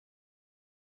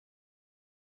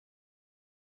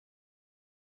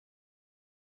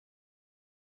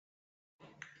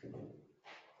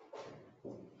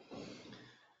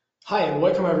Hi and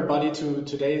welcome everybody to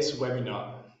today's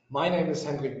webinar. My name is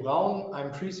Hendrik Braun.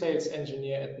 I'm pre-sales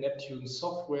engineer at Neptune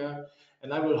Software,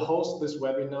 and I will host this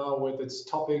webinar with its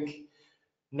topic,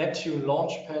 Neptune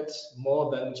Launchpad,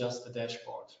 more than just a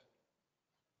dashboard.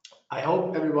 I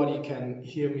hope everybody can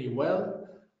hear me well.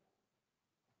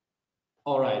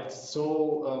 All right,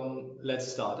 so let's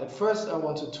start. At first, I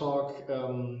want to talk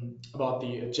about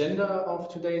the agenda of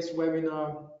today's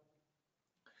webinar.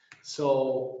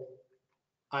 So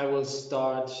I will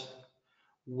start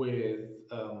with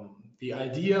the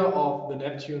idea of the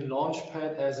Neptune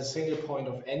Launchpad as a single point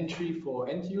of entry for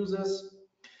end users.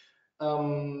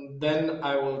 Then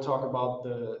I will talk about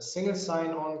the single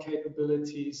sign-on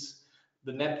capabilities,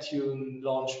 the Neptune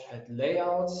Launchpad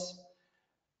layouts,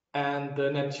 and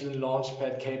the Neptune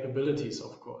Launchpad capabilities,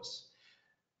 of course.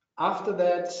 After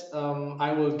that,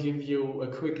 I will give you a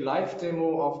quick live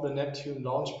demo of the Neptune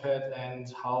Launchpad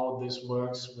and how this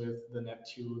works with the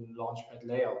Neptune Launchpad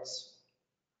layouts.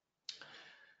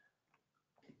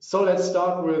 So let's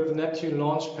start with the Neptune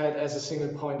Launchpad as a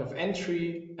single point of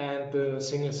entry and the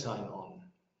single sign-on.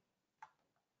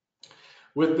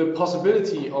 With the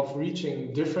possibility of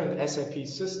reaching different SAP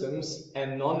systems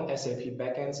and non-SAP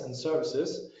backends and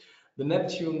services, the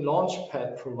Neptune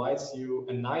Launchpad provides you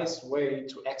a nice way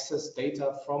to access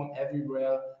data from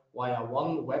everywhere via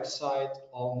one website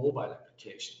or mobile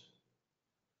application.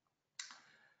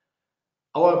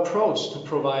 Our approach to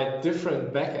provide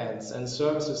different backends and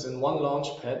services in one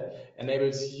Launchpad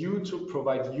enables you to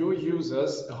provide your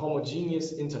users a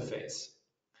homogeneous interface.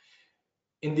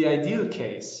 In the ideal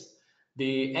case,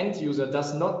 the end user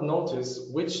does not notice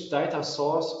which data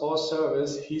source or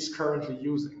service he's currently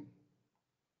using.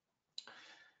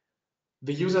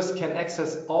 The users can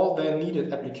access all their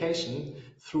needed application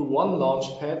through one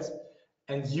Launchpad,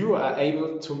 and you are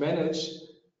able to manage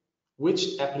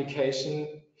which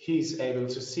application he's able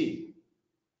to see.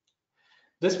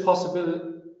 This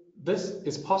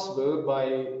is possible by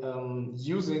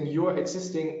using your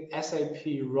existing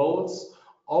SAP roles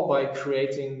or by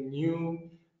creating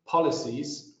new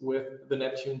policies with the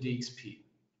Neptune DXP.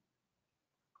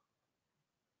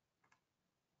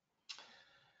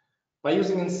 By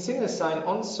using a single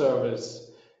sign-on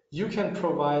service, you can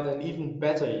provide an even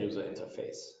better user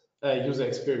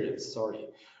experience.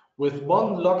 With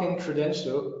one login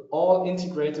credential, all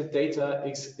integrated data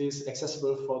is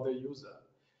accessible for the user.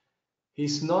 He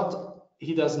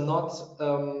does not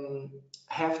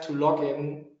have to log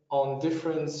in on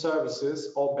different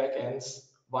services or backends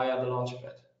via the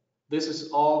Launchpad. This is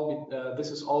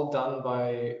all done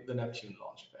by the Neptune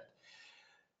Launchpad.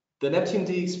 The Neptune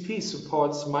DXP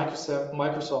supports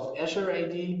Microsoft Azure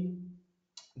AD,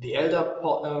 the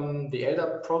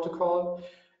LDAP protocol,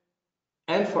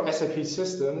 and for SAP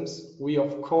systems, we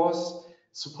of course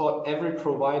support every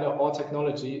provider or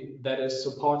technology that is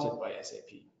supported by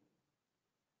SAP.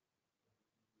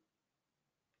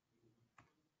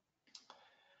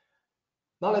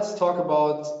 Now let's talk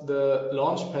about the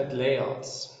Launchpad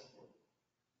layouts.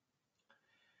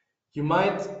 You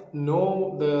might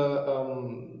know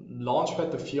the Launchpad,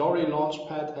 the Fiori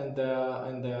Launchpad and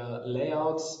their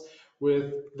layouts.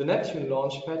 With the Neptune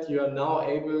Launchpad, you are now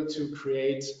able to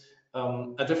create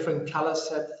a different color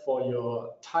set for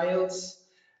your tiles.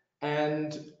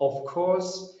 And of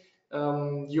course,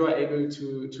 you are able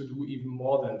to do even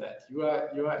more than that.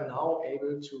 You are now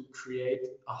able to create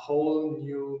a whole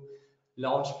new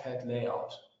Launchpad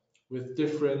layout with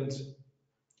different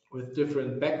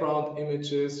background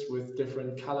images, with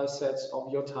different color sets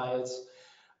of your tiles.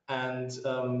 And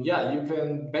yeah, you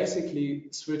can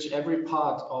basically switch every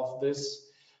part of this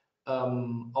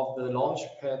of the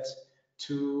Launchpad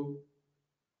to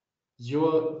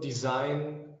your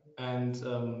design and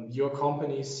your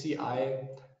company's CI,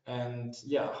 and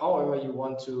yeah, however you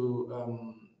want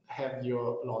to have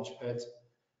your Launchpad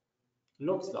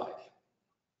looks like.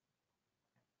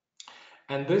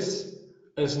 And this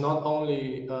is not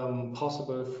only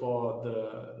possible for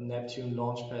the Neptune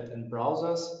Launchpad in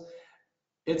browsers,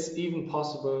 it's even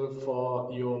possible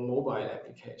for your mobile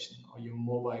application or your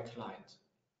mobile client.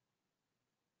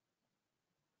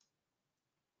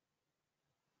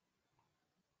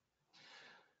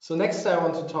 So next I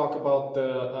want to talk about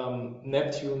the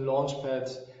Neptune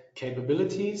Launchpad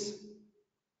capabilities.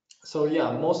 So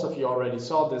yeah, most of you already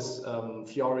saw this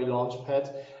Fiori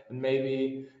Launchpad and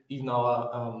maybe even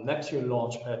our Neptune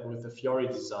Launchpad with the Fiori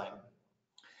design.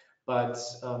 But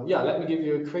yeah, let me give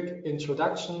you a quick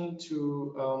introduction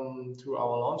to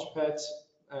our Launchpad.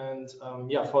 And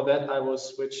yeah, for that I will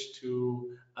switch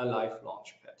to a live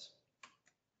Launchpad.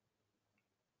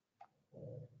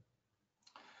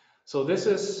 So this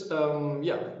is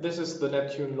this is the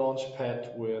Neptune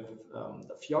Launchpad with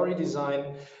the Fiori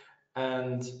design,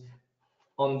 and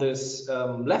on this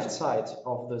left side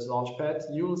of this Launchpad,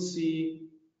 you'll see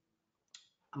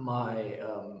my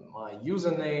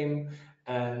username,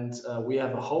 and we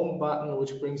have a home button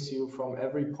which brings you from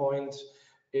every point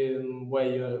in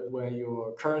where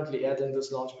you're currently at in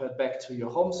this Launchpad back to your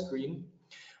home screen.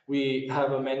 We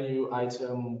have a menu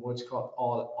item which is called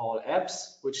all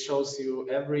apps, which shows you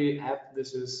every app.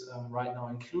 This is right now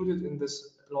included in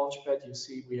this Launchpad. You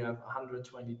see we have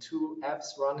 122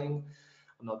 apps running,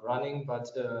 not running, but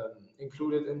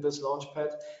included in this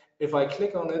Launchpad. If I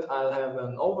click on it, I'll have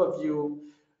an overview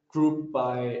grouped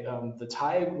by the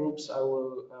tile groups I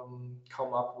will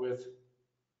come up with.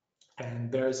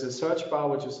 And there's a search bar,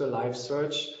 which is a live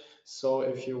search. So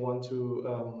if you want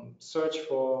to search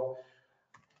for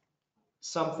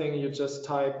something, you just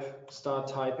start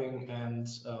typing, and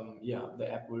yeah,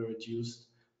 the app will reduce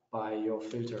by your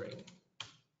filtering.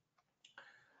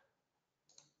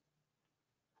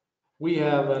 We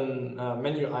have a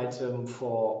menu item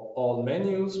for all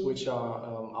menus, which are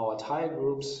our tile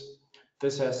groups.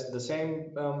 This has the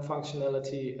same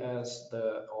functionality as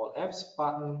the all apps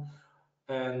button,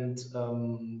 and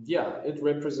yeah, it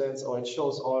represents, or it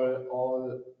shows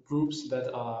all groups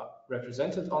that are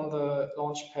represented on the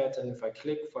Launchpad. And if I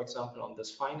click, for example, on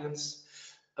this finance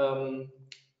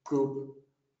group,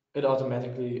 it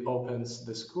automatically opens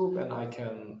this group, and I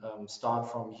can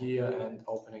start from here and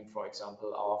opening, for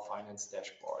example, our finance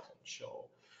dashboard and show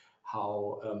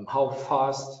how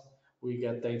fast we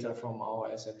get data from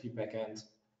our SAP backend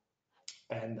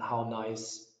and how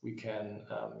nice we can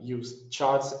use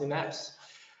charts in apps.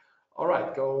 All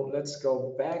right, let's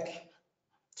go back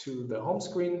to the home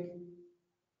screen.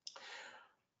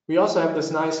 We also have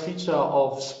this nice feature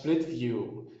of split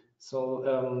view.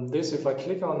 So this, if I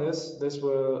click on this, this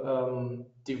will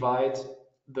divide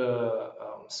the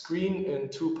screen in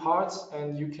two parts,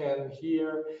 and you can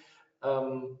here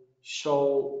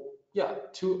show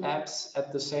two apps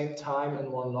at the same time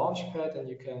in one Launchpad, and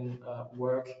you can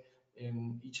work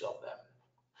in each of them.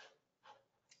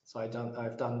 So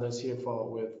I've done this here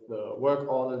with the work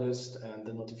order list and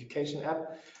the notification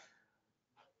app.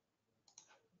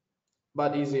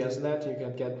 But easy as that, you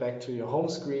can get back to your home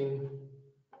screen,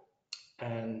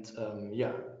 and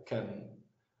yeah,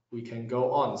 we can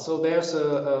go on. So there's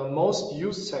a most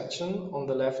used section on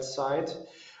the left side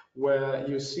where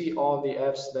you see all the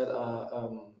apps that are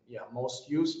most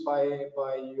used by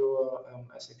your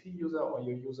SAP user or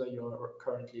your user you're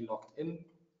currently logged in.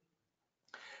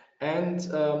 And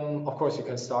of course, you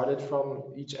can start it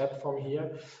from each app from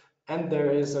here. And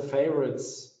there is a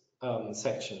favorites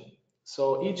section.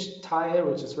 So each tile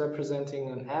which is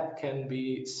representing an app can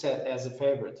be set as a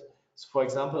favorite. So for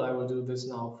example, I will do this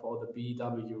now for the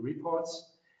BW reports.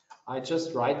 I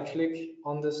just right click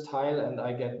on this tile and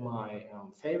I get my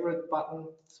favorite button.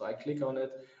 So I click on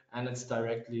it and it's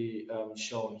directly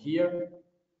shown here.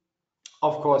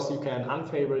 Of course, you can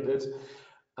unfavorite it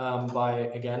by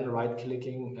again right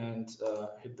clicking and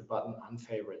hit the button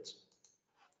unfavorite.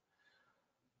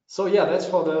 So yeah, that's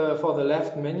for the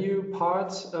left menu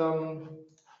part.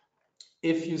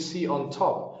 If you see on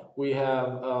top, we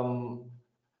have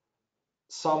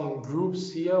some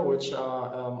groups here, which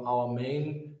are our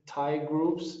main tile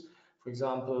groups. For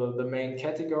example, the main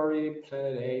category,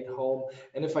 Planet 8, Home.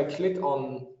 And if I click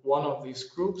on one of these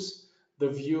groups, the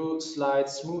view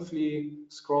slides smoothly,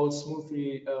 scrolls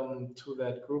smoothly to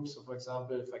that group. So for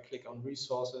example, if I click on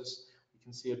resources, you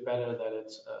can see it better that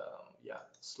it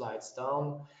slides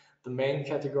down. The main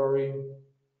category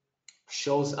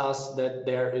shows us that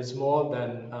there is more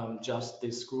than just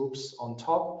these groups on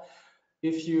top.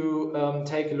 If you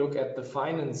take a look at the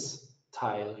finance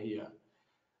tile here,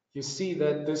 you see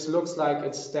that this looks like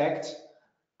it's stacked.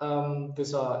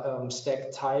 These are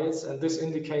stacked tiles, and this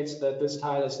indicates that this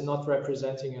tile is not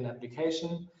representing an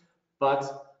application, but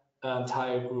a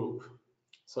tile group.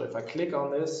 So if I click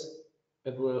on this,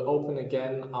 it will open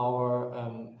again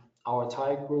our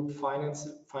tile group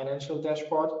financial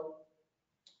dashboard.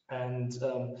 And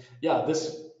yeah,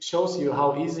 this shows you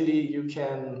how easily you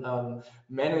can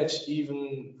manage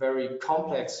even very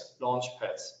complex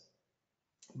launchpads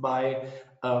by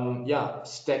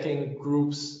stacking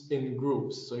groups in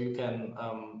groups. So you can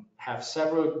have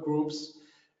several groups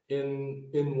in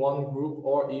one group,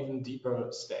 or even deeper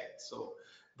stacked. So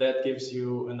that gives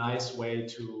you a nice way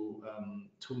to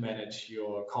manage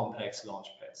your complex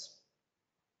launchpads.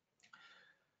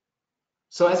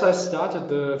 So as I started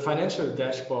the financial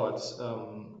dashboards,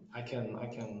 I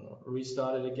can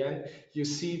restart it again. You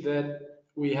see that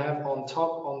we have on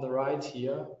top on the right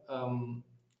here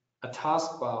a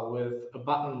taskbar with a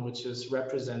button which is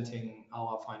representing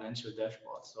our financial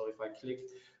dashboard. So if I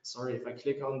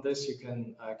click on this, you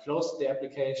can close the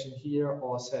application here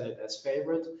or set it as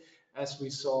favorite, as we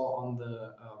saw on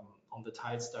the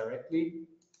tiles directly.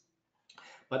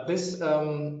 But this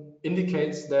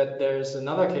indicates that there's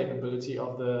another capability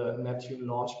of the Neptune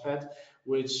Launchpad,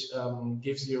 which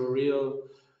gives you a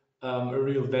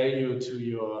real value to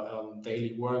your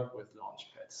daily work with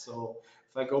Launchpad. So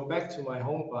if I go back to my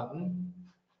home button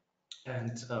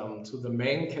and to the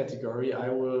main category, I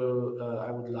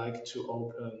would like to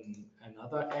open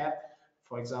another app.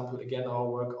 For example, again, our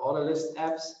work order list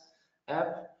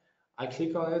app. I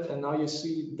click on it, and now you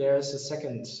see there's the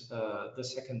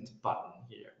second button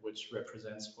here, which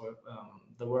represents for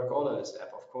the work order list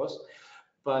app, of course.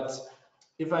 But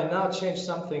if I now change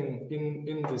something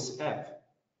in this app,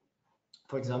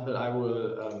 for example, I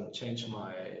will change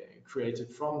my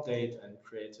created from date and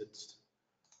created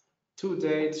to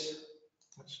date,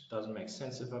 which doesn't make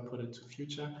sense if I put it to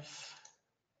future,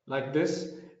 like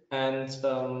this, and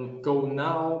go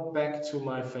now back to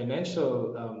my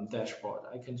financial dashboard.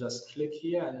 I can just click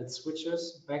here and it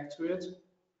switches back to it.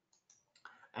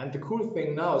 And the cool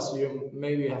thing now is you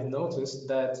maybe have noticed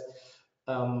that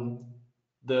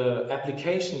the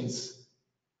applications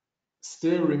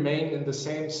still remain in the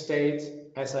same state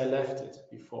as I left it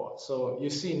before. So you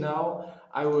see now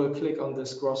I will click on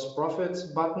this gross profit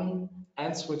button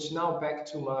and switch now back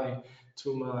to my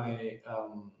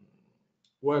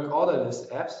work order list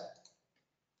apps.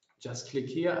 Just click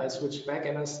here, I switch back,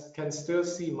 and I can still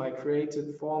see my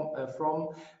created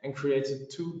from and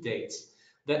created to dates.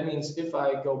 That means if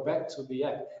I go back to the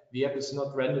app is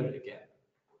not rendered again.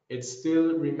 It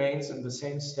still remains in the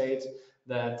same state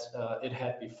that it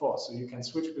had before. So you can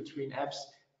switch between apps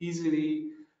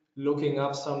easily, looking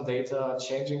up some data,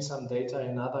 changing some data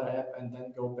in another app, and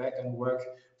then go back and work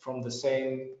from the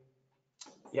same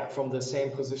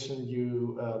position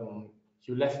you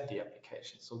left the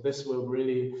application. So this will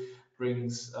really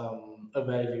brings a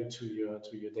value to your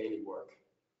daily work.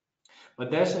 But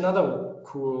there's another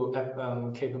cool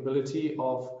capability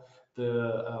of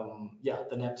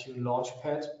the Neptune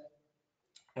Launchpad,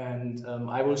 and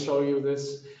I will show you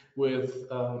this with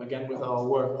again with our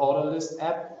work order list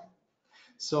app.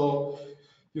 So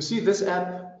you see, this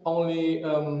app only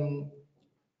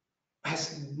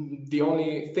the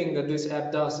only thing that this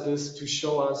app does is to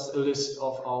show us a list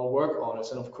of our work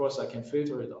orders, and of course I can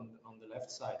filter it on the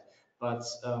left side, but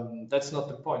that's not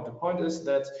the point. The point is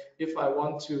that if I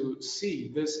want to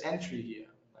see this entry here,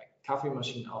 like coffee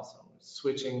machine also,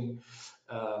 switching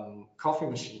coffee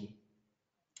machine,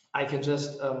 I can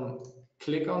just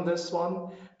click on this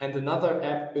one, and another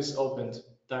app is opened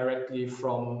directly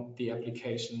from the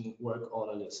application work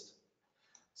order list.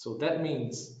 So that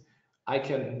means I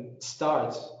can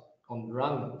start and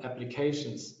run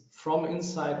applications from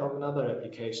inside of another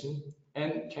application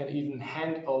and can even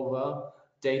hand over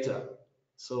data.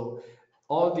 So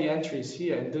all the entries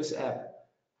here in this app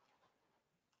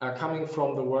are coming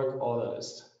from the work order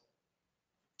list.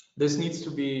 This needs to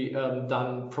be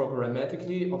done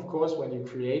programmatically, of course, when you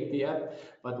create the app.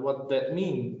 But what that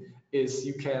means is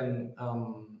you can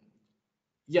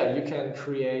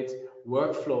create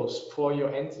workflows for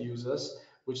your end users,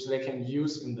 which they can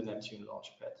use in the Neptune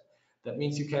Launchpad. That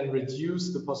means you can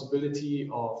reduce the possibility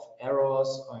of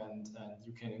errors, and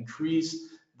you can increase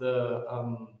the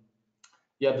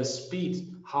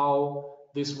speed how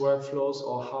these workflows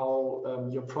or how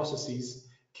your processes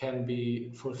can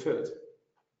be fulfilled.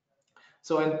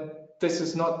 So, and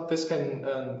this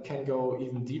can go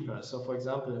even deeper. So for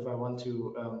example, if I want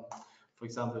to for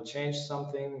example, change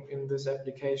something in this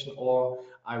application, or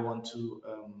I want to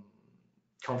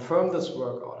confirm this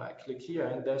work order, I click here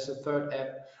and there's a third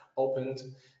app opened.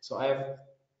 So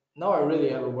now I really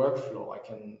have a workflow. I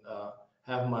can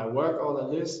have my work order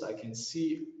list. I can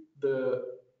see the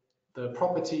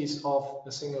properties of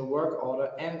a single work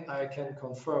order, and I can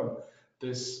confirm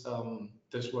this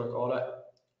this work order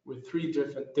with three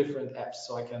different apps.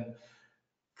 So I can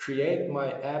create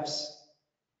my apps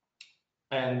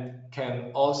and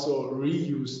can also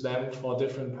reuse them for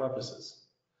different purposes.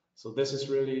 So this is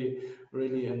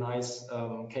really a nice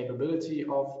capability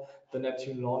of the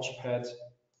Neptune Launchpad.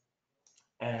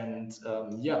 And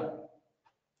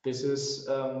this is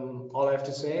all I have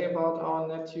to say about our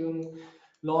Neptune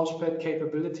Launchpad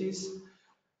capabilities.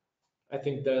 I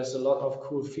think there's a lot of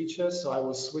cool features, so I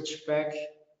will switch back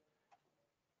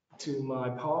to my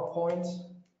PowerPoint.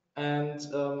 And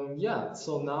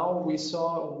so now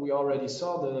we already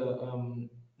saw the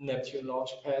Neptune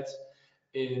Launchpad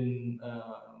in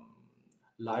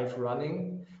live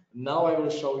running. Now I will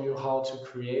show you how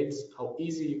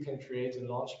easy you can create a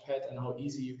Launchpad and how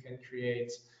easy you can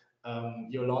create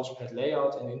your Launchpad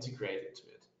layout and integrate it to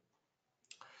it.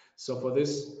 So for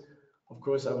this, of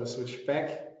course, I will switch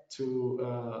back to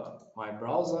my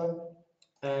browser,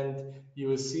 and you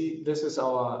will see this is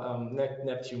our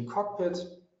Neptune cockpit.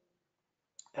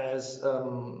 As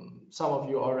some of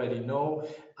you already know,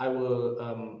 I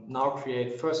will now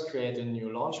first create a new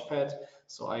Launchpad.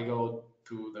 So I go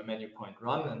to the menu point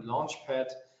Run and Launchpad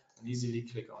and easily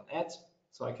click on Add.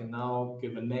 So I can now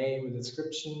give a name, a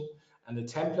description, and a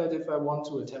template if I want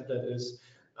to. A template is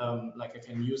like I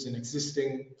can use an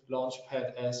existing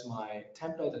Launchpad as my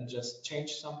template and just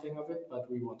change something of it, but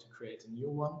we want to create a new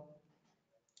one.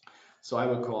 So I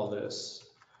will call this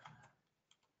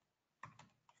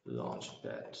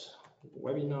Launchpad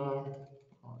webinar.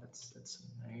 Oh, that's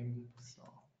a name. So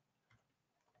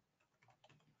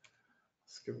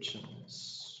description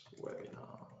is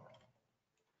webinar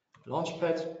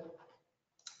Launchpad,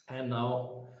 and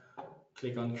now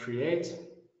click on create.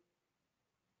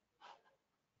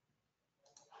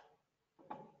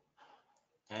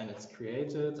 And it's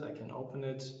created. I can open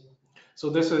it. So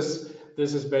this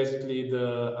is basically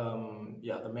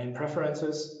the main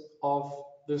preferences of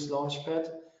this Launchpad.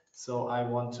 So I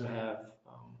want to have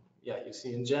you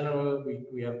see in general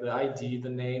we have the ID, the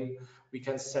name. We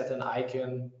can set an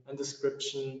icon and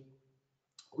description.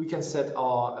 We can set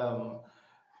our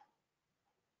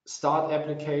start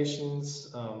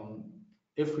applications.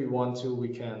 If we want to, we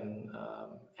can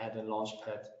add a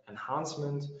Launchpad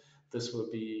enhancement. This will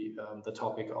be the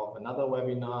topic of another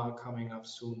webinar coming up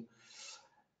soon.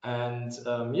 And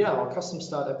our custom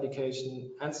start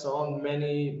application and so on.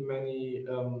 Many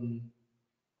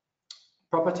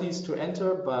properties to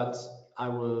enter, but I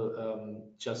will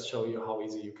just show you how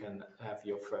easy you can have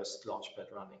your first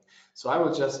Launchpad running. So I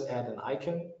will just add an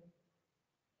icon.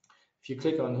 If you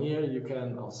click on here, you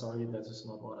can. Oh, sorry, that is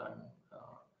not what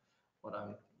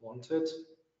I wanted.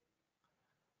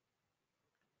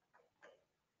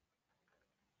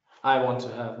 I want to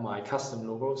have my custom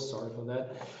logo. Sorry for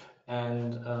that.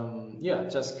 And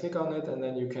just click on it, and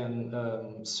then you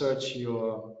can search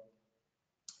your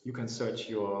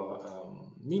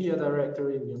media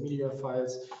directory, your media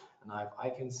files. And I have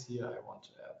icons here. I want to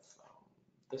have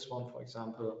this one, for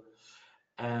example.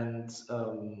 And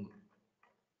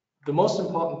the most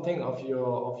important thing of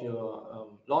your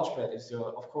Launchpad is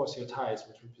of course your tiles,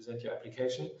 which represent your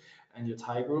application and your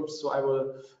tile groups. So I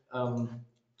will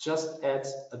just add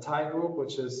a tile group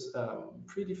which is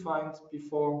predefined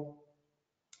before,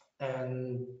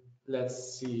 and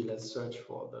let's search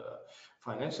for the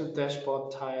financial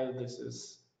dashboard tile. This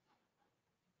is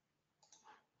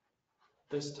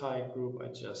this tile group I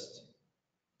just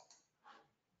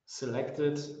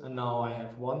selected, and now I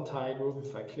have one tile group.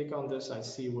 If I click on this, I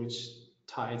see which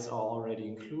tiles are already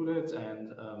included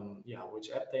and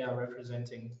which app they are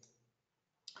representing.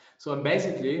 So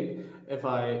basically, if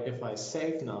I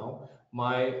save now,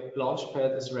 my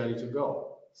Launchpad is ready to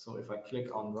go. So if I click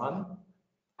on Run,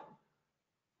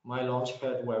 my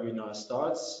Launchpad webinar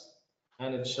starts,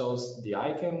 and it shows the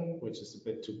icon, which is a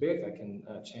bit too big. I can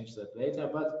change that later,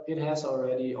 but it has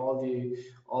already all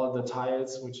the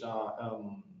tiles which are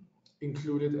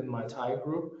included in my tile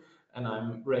group, and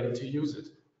I'm ready to use it.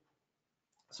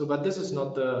 So, but this is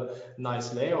not the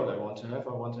nice layout I want to have.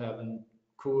 I want to have a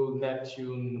cool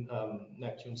Neptune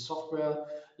software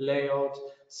layout.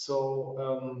 So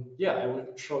I will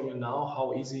show you now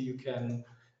how easy you can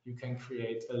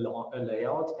create a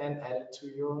layout and add it to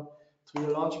your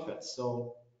Launchpad.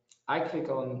 So I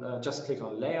just click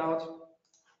on layout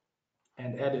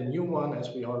and add a new one,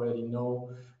 as we already know,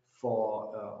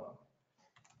 for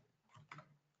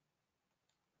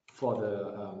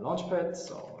the Launchpad.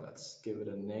 So let's give it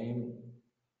a name,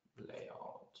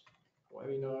 layout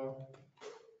webinar.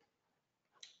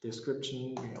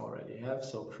 Description we already have,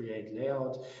 so create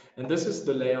layout. And this is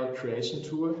the layout creation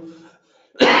tool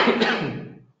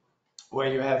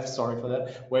where you have, sorry for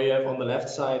that, where you have on the left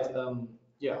side,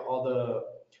 all the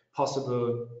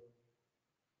possible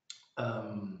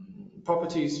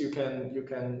properties you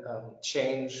can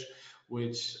change,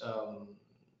 which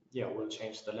will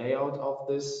change the layout of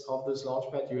this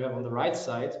Launchpad. You have on the right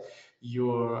side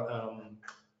your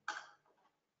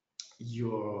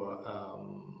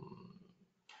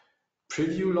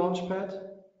preview Launchpad,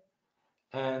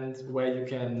 and where you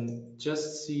can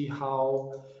just see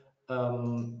how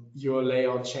your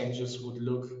layout changes would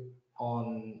look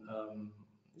on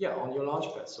on your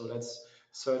Launchpad. So let's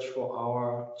search for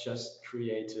our just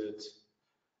created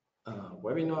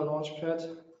webinar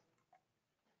Launchpad.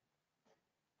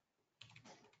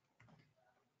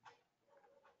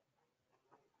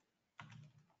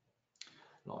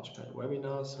 Launchpad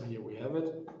webinar. So here we have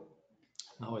it.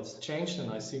 Now it's changed,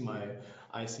 and I see my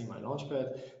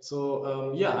Launchpad.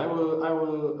 So yeah, I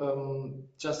will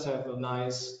just have a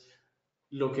nice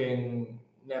looking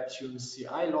Neptune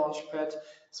CI Launchpad.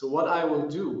 So what I will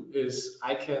do is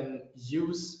I can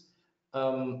use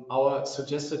our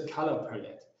suggested color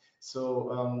palette.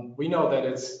 So we know that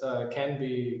it's can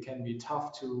be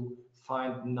tough to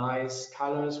find nice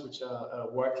colors which are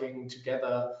working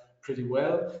together pretty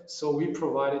well. So we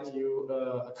provided you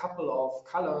a couple of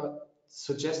color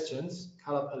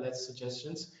palette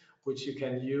suggestions, which you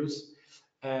can use.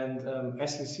 And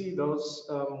as you see, those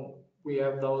we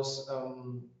have those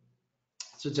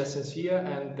suggestions here,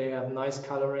 and they have nice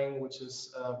coloring, which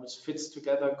fits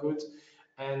together good.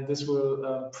 And this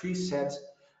will preset,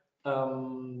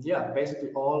 yeah,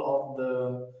 basically all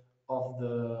of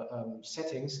the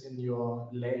settings in your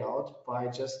layout by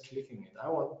just clicking it. I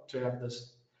want to have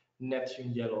this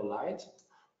Neptune yellow light,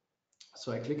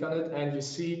 so I click on it, and you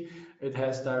see it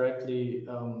has directly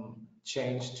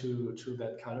changed to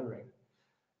that coloring.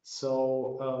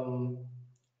 So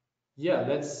yeah,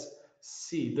 let's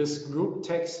see. This group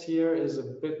text here is a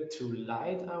bit too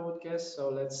light, I would guess. So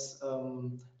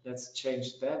let's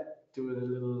change that. Do it a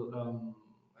little,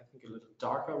 I think a little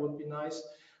darker would be nice.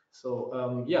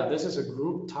 So yeah, this is a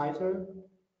group title.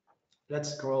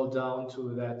 Let's scroll down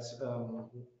to that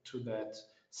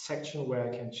section where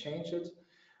I can change it.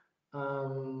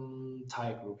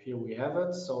 Tile group. Here we have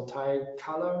it. So title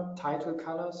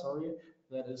color. Sorry,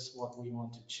 that is what we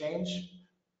want to change.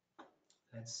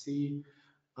 Let's see.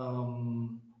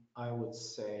 I would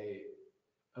say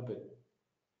a bit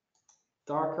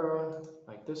darker,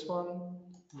 like this one.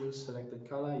 Use selected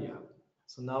color, yeah.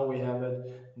 So now we have it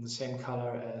in the same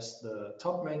color as the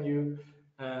top menu,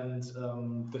 and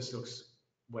this looks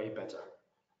way better.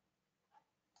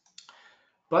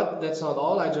 But that's not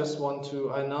all. I just want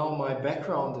to. I now my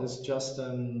background is just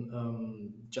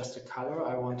just a color.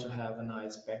 I want to have a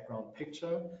nice background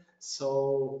picture.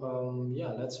 So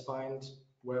yeah, let's find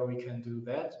where we can do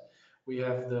that. We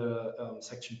have the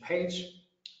section page,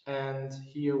 and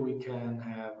here we can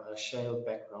have a shell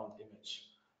background image.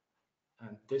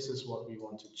 And this is what we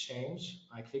want to change.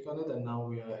 I click on it, and now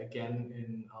we are again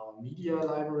in our media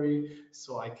library.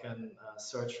 So I can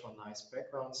search for nice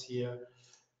backgrounds here.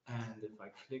 And if I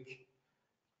click,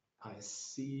 I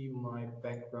see my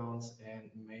backgrounds, and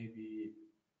maybe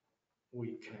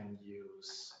we can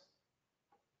use.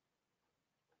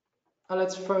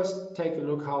 Let's first take a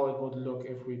look how it would look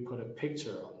if we put a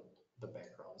picture on the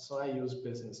background. So I use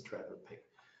business travel pic.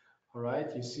 All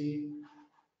right, you see,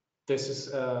 this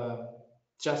is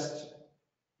just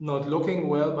not looking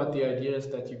well, but the idea is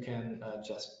that you can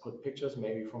just put pictures,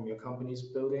 maybe from your company's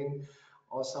building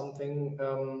or something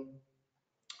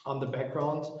on the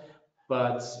background.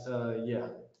 But yeah,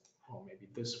 or maybe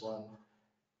this one.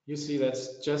 You see,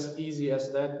 that's just easy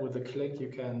as that. With a click, you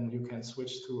can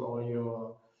switch through all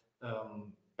your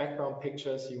background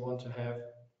pictures you want to have.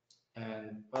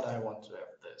 But I want to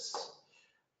have this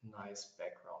nice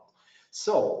background.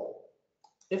 So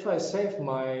if I save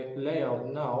my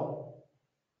layout now,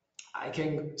 I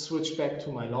can switch back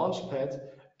to my Launchpad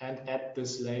and add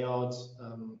this layout,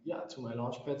 yeah, to my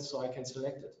Launchpad, so I can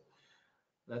select it.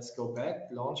 Let's go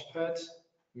back, Launchpad.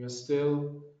 We are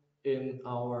still in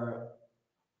our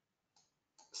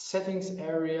settings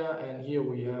area, and here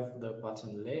we have the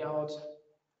button layout.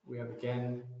 We have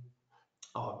again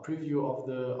our preview of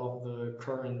the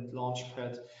current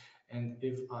Launchpad, and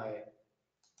if I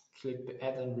click the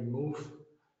add and remove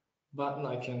button,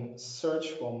 I can search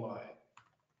for my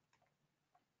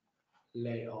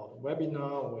layout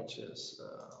webinar, which is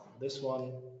this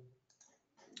one.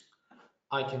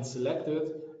 I can select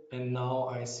it, and now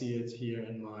I see it here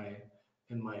in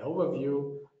my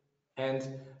overview. And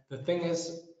the thing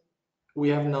is, we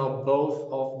have now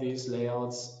both of these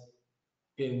layouts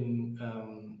in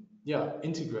yeah,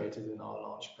 integrated in our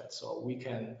Launchpad, so we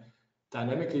can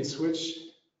dynamically switch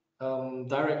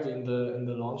directly in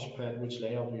the Launchpad which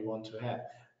layout we want to have.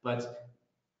 But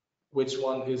which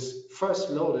one is first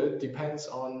loaded depends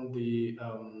on the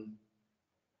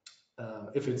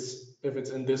if it's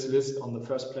in this list on the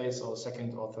first place or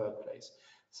second or third place.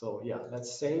 So yeah,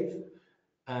 let's save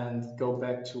and go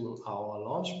back to our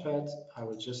Launchpad. I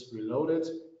will just reload it.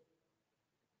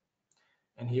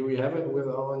 And here we have it with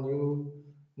our new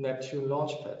Neptune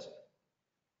Launchpad.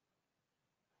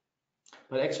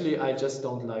 But actually, I just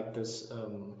don't like this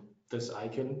this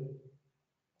icon.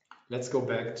 Let's go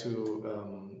back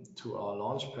to our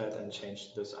Launchpad and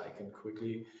change this icon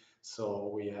quickly,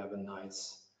 so we have a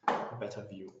nice, better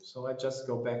view. So I just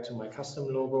go back to my custom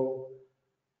logo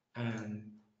and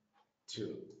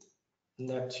to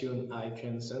Neptune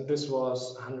icons, and this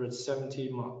was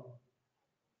 170.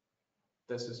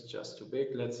 This is just too big.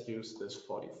 Let's use this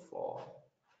 44.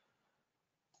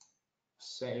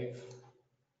 Save,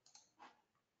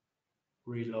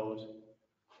 reload,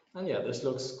 and yeah, this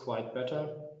looks quite better.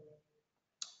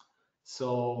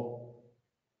 So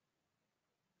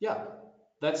yeah,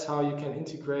 that's how you can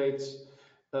integrate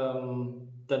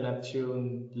the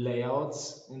Neptune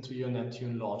layouts into your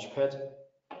Neptune Launchpad.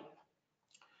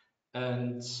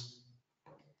 And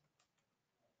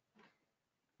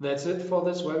that's it for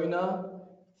this webinar.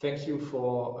 Thank you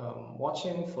for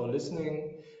watching, for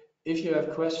listening. If you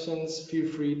have questions, feel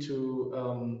free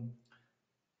to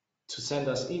send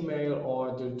us email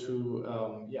or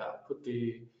to yeah, put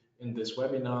in this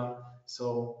webinar.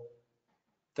 So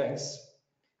thanks.